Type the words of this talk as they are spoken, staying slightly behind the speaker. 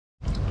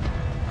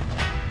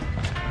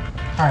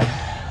Alright,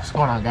 what's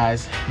going on,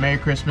 guys? Merry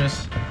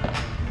Christmas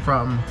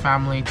from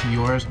family to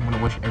yours. I'm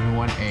gonna wish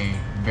everyone a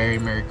very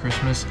Merry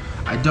Christmas.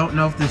 I don't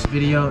know if this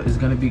video is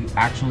gonna be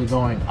actually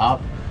going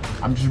up.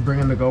 I'm just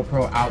bringing the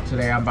GoPro out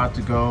today. I'm about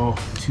to go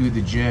to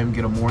the gym,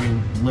 get a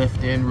morning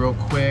lift in real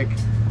quick.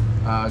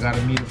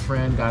 Gotta meet a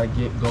friend, gotta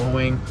get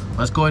going.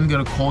 Let's go ahead and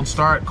get a cold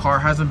start. Car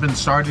hasn't been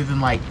started in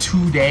like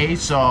 2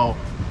 days, so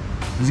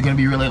this is gonna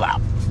be really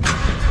loud.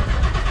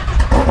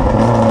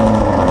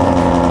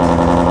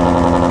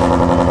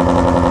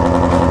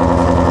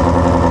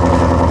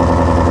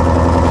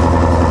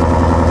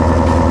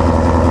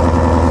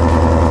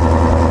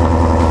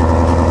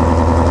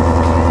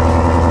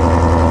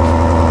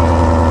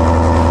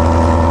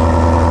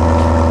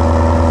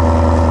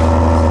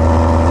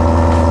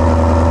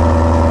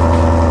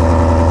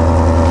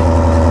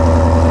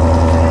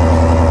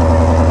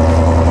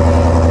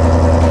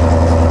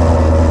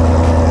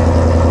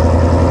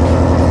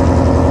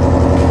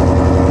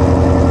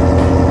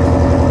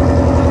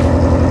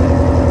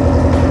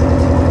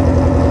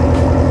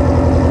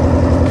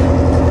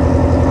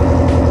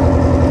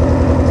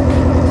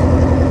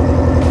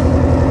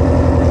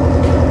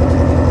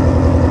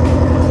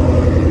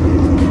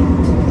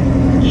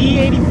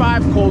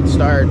 Cold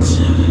starts,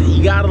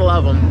 you gotta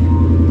love them.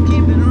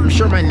 I'm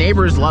sure my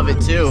neighbors love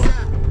it too.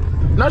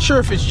 Not sure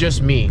if it's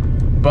just me,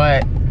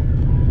 but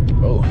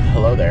oh,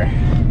 hello there.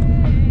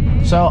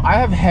 So I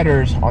have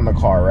headers on the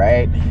car,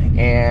 right?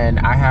 And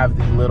I have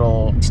the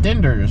little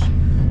extenders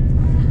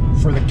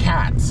for the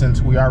cat,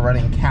 since we are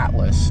running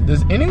catless.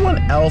 Does anyone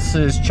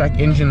else's check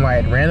engine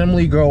light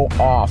randomly go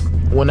off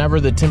whenever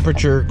the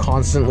temperature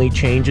constantly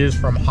changes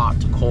from hot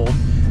to cold?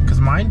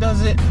 Because mine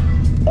does it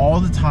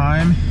all the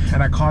time,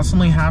 and I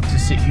constantly have to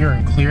sit here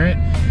and clear it,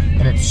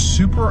 and it's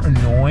super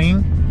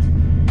annoying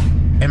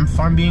if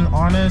I'm being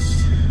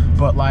honest.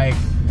 But like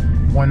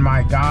when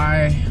my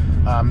guy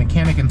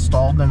mechanic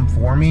installed them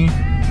for me,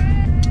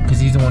 because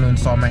he's the one who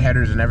installed my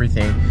headers and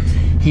everything,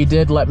 he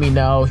did let me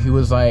know. He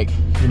was like,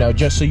 you know,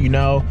 just so you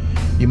know,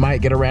 you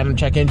might get a random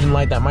check engine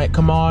light that might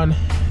come on.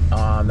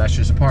 That's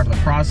just a part of the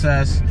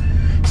process.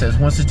 It says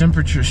once the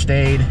temperature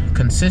stayed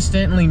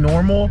consistently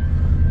normal,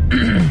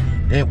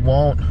 it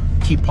won't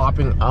keep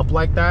popping up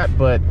like that.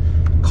 But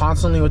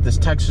constantly with this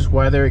Texas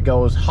weather, it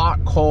goes hot,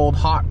 cold,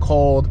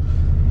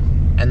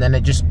 and then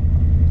it just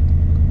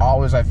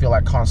always, I feel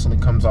like, constantly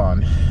comes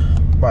on.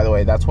 By the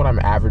way, that's what I'm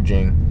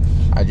averaging.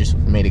 I just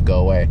made it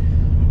go away.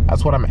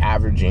 That's what I'm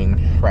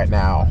averaging right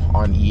now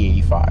on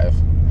E85.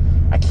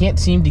 I can't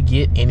seem to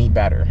get any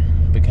better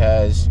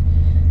because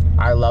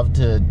I love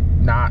to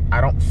I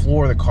don't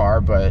floor the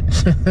car, but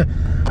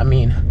I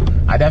mean,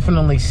 I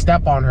definitely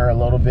step on her a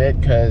little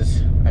bit,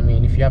 because I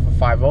mean, if you have a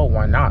 5.0,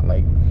 why not?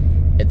 Like,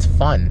 it's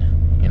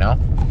fun, you know?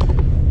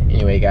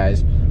 Anyway,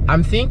 guys,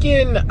 I'm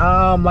thinking,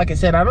 like I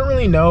said, I don't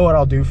really know what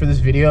I'll do for this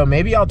video.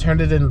 Maybe I'll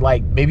turn it in,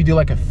 like, maybe do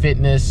like a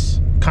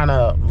fitness kind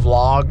of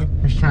vlog.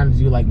 I'm just trying to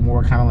do like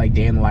more kind of like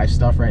day in the life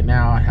stuff right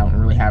now. I don't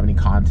really have any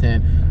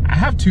content. I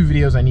have 2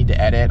 videos I need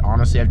to edit.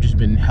 Honestly, I've just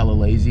been hella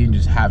lazy and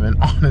just haven't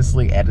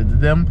honestly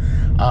edited them.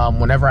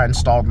 Whenever I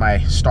installed my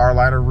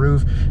Starliner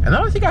roof, and then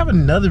I think I have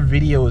another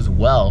video as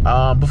well.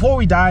 Before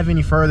we dive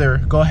any further,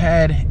 go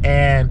ahead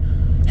and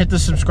hit the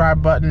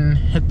subscribe button,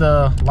 hit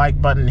the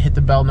like button, hit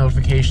the bell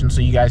notification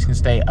so you guys can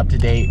stay up to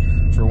date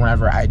for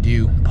whenever I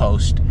do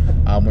post,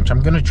 which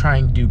I'm gonna try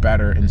and do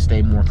better and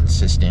stay more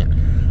consistent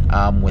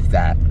with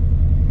that.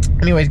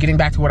 Anyways, getting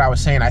back to what I was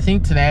saying, I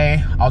think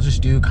today I'll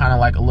just do kind of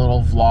like a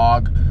little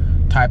vlog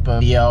type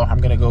of video. I'm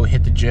gonna go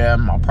hit the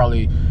gym. I'll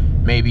probably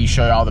maybe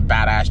show you all the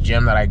badass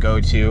gym that I go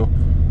to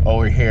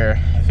over here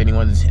if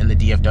anyone's in the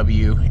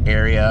DFW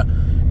area.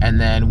 And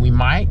then we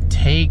might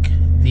take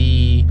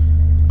the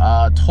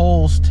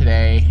tolls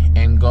today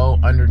and go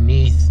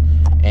underneath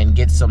and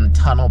get some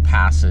tunnel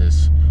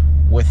passes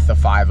with the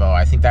 5.0.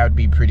 I think that would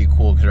be pretty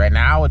cool, because right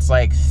now it's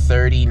like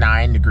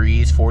 39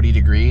 degrees, 40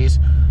 degrees.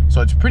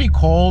 So it's pretty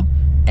cold,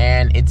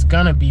 and it's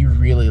gonna be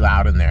really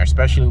loud in there,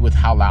 especially with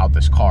how loud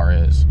this car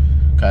is.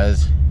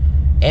 Because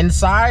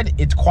inside,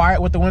 it's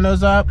quiet with the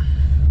windows up,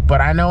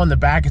 but I know in the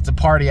back, it's a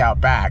party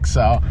out back.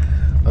 So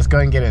let's go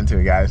and get into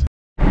it, guys.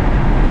 All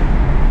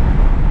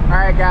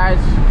right, guys.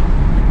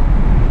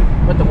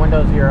 Put the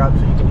windows here up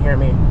so you can hear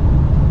me.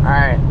 All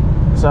right,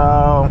 so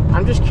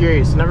I'm just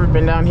curious. Never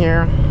been down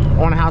here. I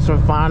want to have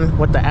some fun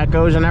with the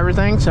echoes and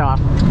everything, so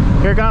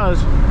here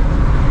goes.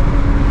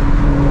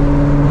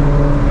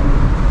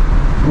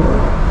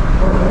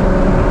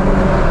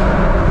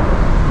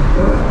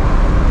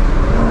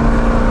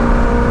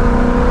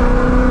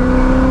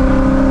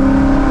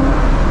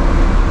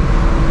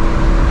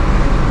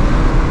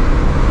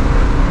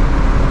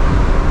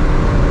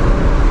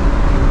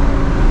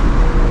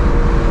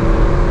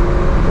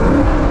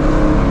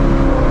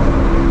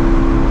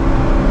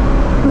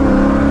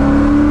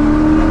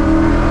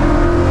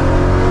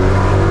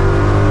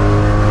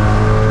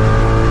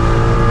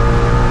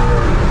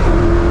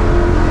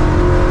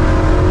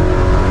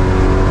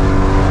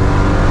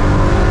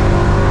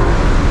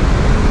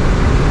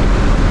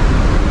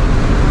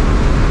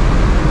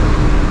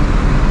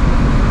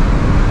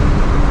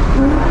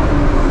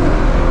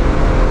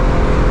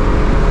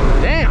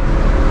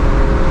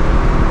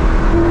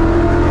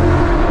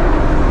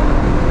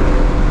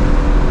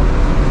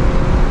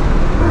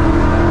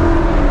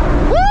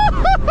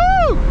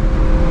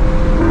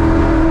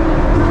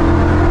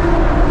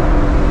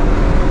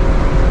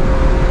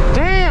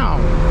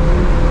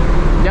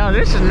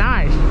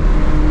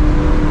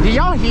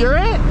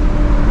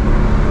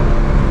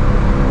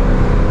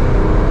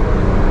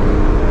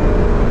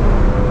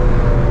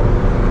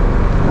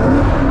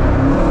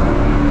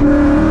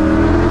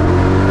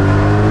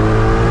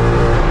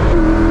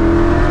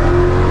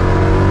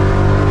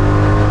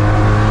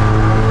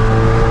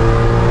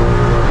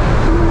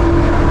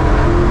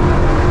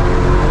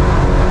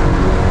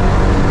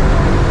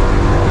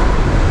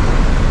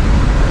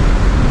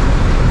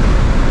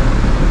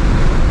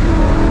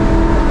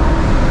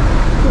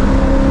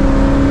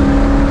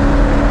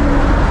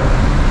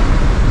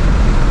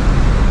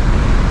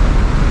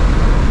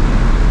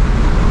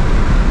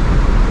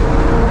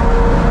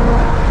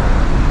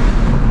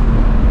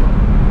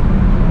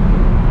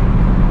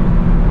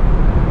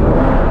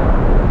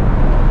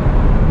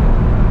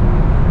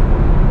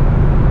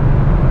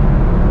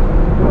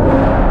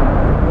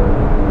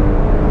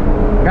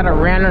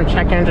 random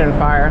check engine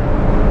fire.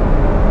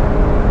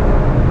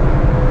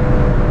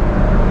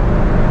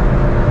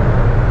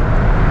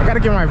 I gotta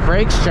get my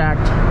brakes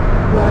checked.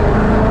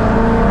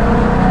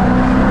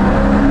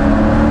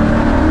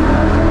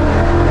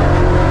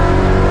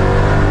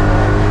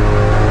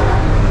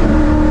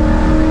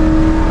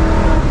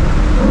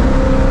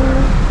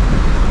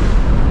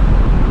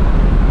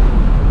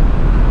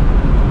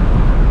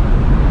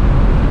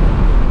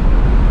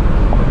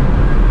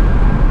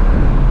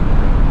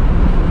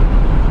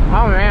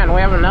 Oh man,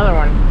 we have another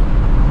one.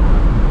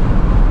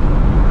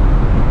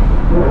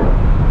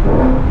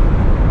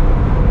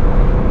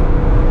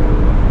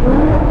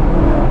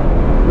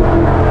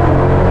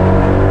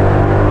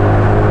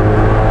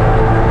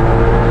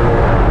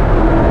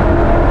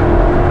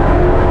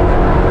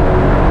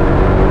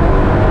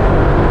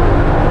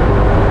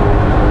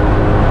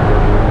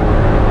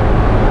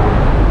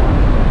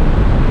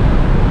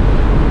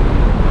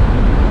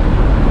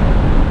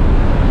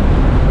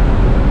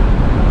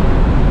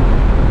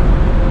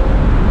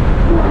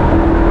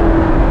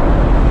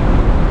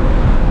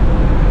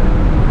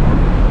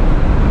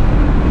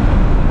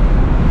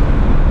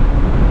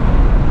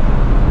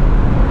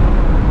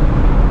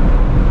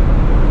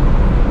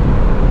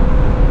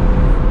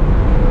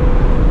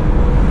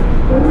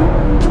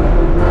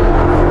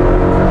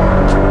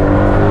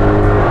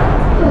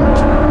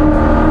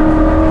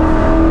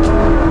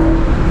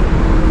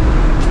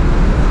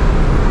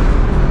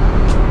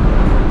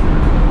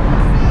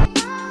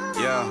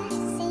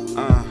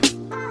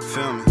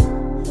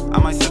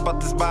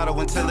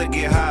 Until it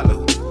get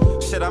hollow.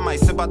 Shit, I might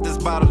sip out this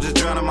bottle, just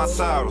drowning my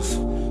sorrows.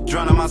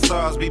 Drowning my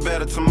sorrows, be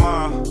better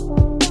tomorrow.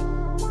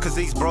 Cause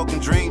these broken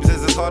dreams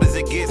is as hard as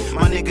it gets.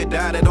 My nigga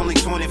died at only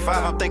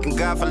 25. I'm thanking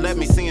God for letting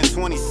me see in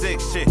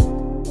 26. Shit.